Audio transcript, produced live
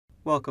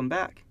Welcome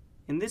back.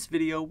 In this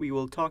video, we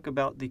will talk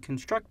about the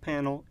Construct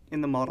panel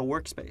in the model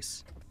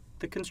workspace.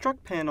 The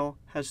Construct panel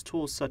has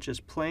tools such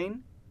as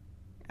plane,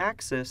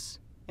 axis,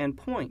 and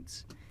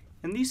points,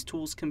 and these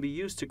tools can be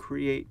used to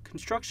create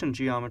construction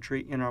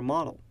geometry in our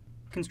model.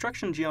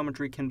 Construction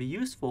geometry can be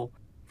useful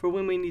for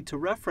when we need to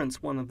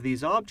reference one of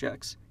these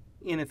objects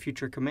in a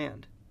future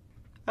command.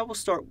 I will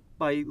start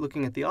by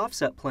looking at the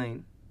offset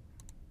plane,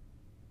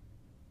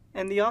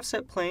 and the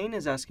offset plane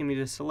is asking me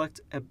to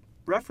select a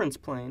reference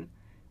plane.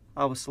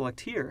 I will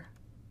select here,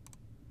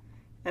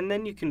 and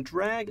then you can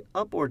drag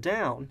up or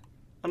down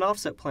an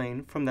offset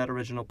plane from that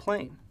original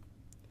plane.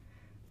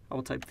 I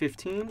will type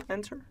 15,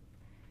 enter,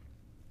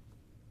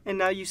 and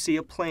now you see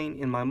a plane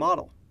in my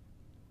model.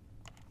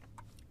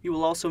 You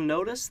will also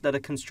notice that a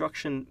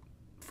construction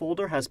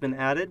folder has been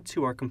added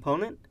to our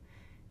component,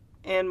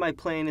 and my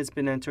plane has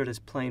been entered as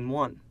plane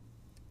 1.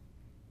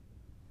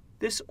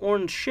 This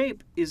orange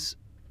shape is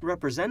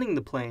representing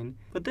the plane,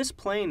 but this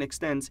plane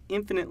extends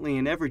infinitely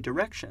in every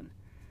direction.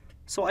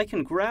 So I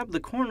can grab the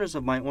corners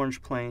of my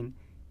orange plane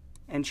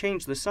and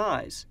change the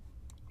size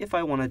if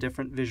I want a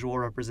different visual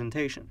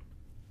representation.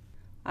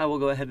 I will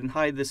go ahead and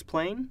hide this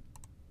plane,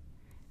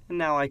 and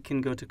now I can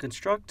go to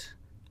Construct,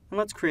 and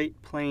let's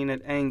create plane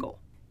at angle.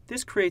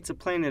 This creates a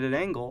plane at an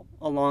angle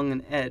along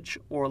an edge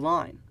or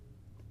line.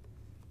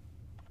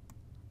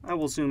 I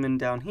will zoom in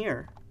down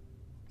here,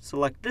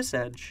 select this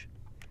edge,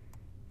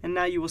 and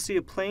now you will see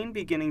a plane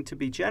beginning to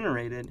be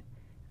generated,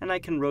 and I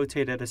can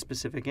rotate at a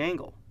specific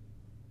angle.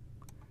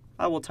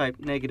 I will type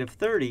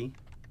 -30,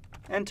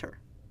 enter.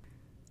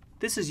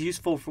 This is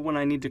useful for when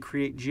I need to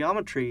create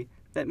geometry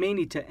that may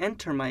need to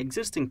enter my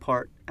existing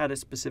part at a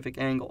specific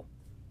angle.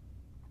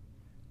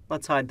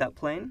 Let's hide that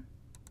plane.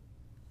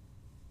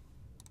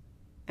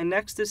 And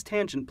next is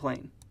tangent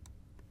plane.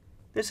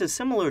 This is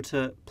similar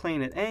to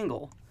plane at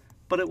angle,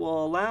 but it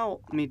will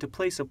allow me to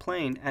place a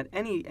plane at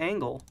any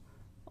angle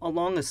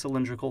along a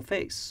cylindrical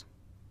face.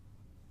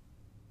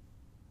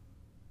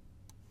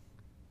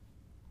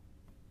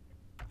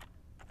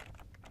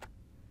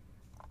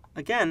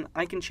 Again,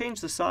 I can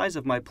change the size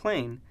of my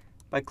plane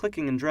by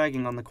clicking and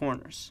dragging on the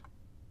corners.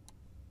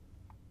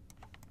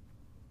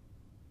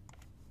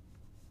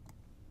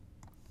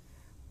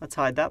 Let's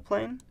hide that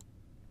plane.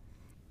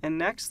 And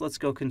next, let's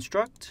go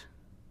Construct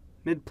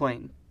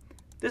Midplane.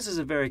 This is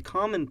a very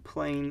common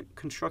plane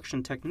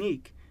construction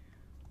technique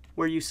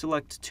where you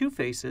select two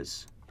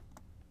faces,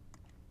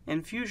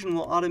 and Fusion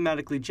will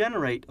automatically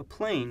generate a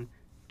plane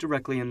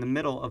directly in the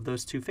middle of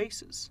those two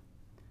faces.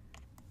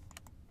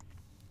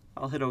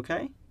 I'll hit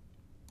OK.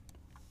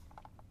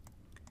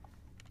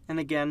 And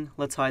again,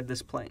 let's hide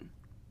this plane.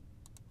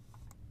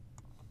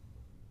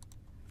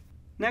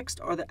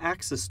 Next are the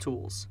axis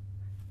tools.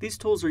 These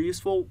tools are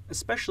useful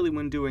especially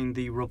when doing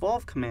the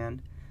revolve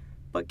command,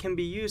 but can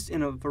be used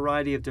in a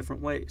variety of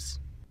different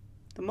ways.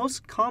 The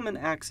most common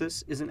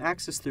axis is an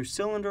axis through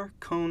cylinder,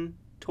 cone,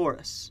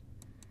 torus,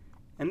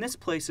 and this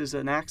places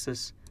an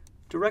axis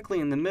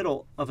directly in the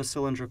middle of a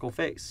cylindrical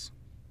face.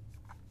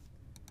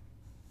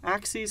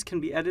 Axes can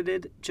be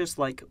edited just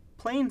like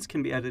planes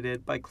can be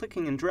edited by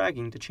clicking and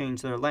dragging to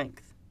change their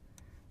length.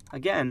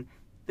 Again,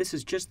 this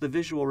is just the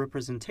visual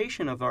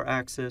representation of our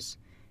axis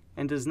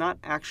and does not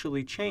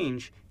actually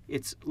change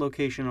its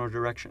location or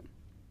direction.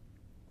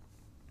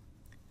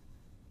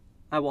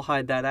 I will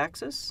hide that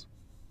axis.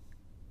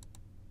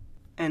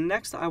 And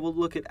next I will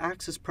look at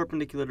axis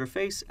perpendicular to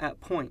face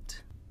at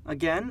point.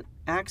 Again,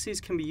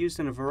 axes can be used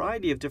in a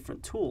variety of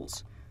different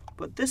tools,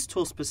 but this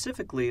tool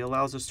specifically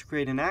allows us to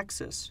create an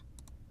axis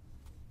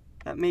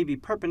that may be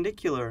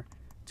perpendicular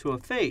to a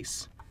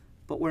face,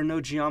 but where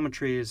no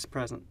geometry is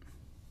present.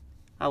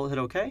 I will hit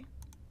OK,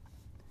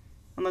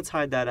 and let's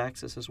hide that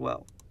axis as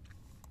well.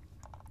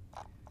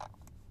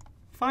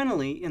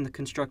 Finally, in the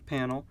Construct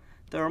panel,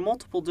 there are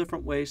multiple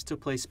different ways to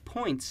place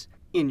points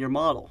in your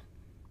model.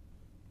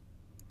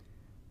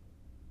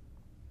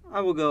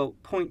 I will go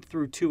point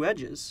through two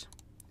edges,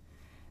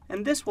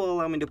 and this will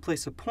allow me to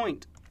place a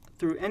point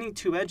through any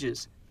two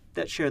edges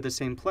that share the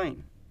same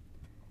plane.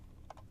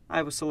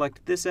 I will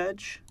select this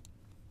edge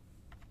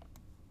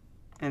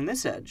and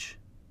this edge,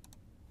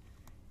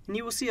 and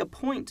you will see a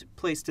point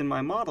placed in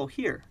my model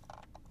here.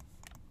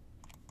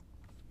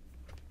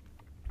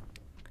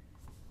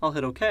 I'll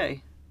hit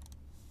OK.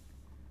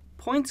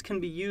 Points can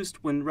be used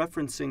when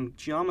referencing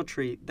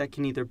geometry that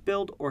can either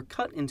build or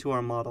cut into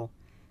our model,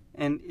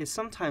 and is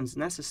sometimes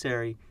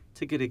necessary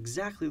to get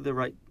exactly the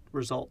right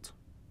result.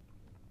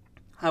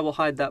 I will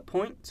hide that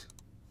point,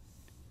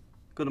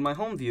 go to my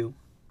home view,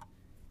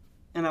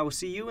 and I will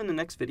see you in the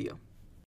next video.